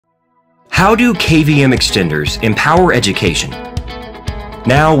How do KVM extenders empower education?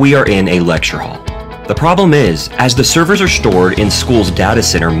 Now we are in a lecture hall. The problem is, as the servers are stored in school's data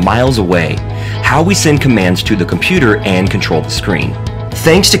center miles away, how we send commands to the computer and control the screen.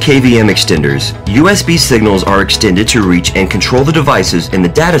 Thanks to KVM extenders, USB signals are extended to reach and control the devices in the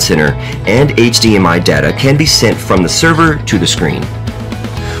data center, and HDMI data can be sent from the server to the screen.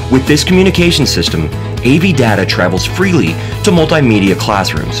 With this communication system, AV data travels freely to multimedia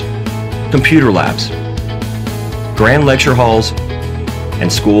classrooms, computer labs, grand lecture halls,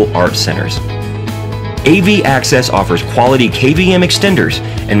 and school art centers. AV Access offers quality KVM extenders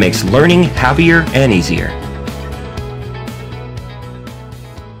and makes learning happier and easier.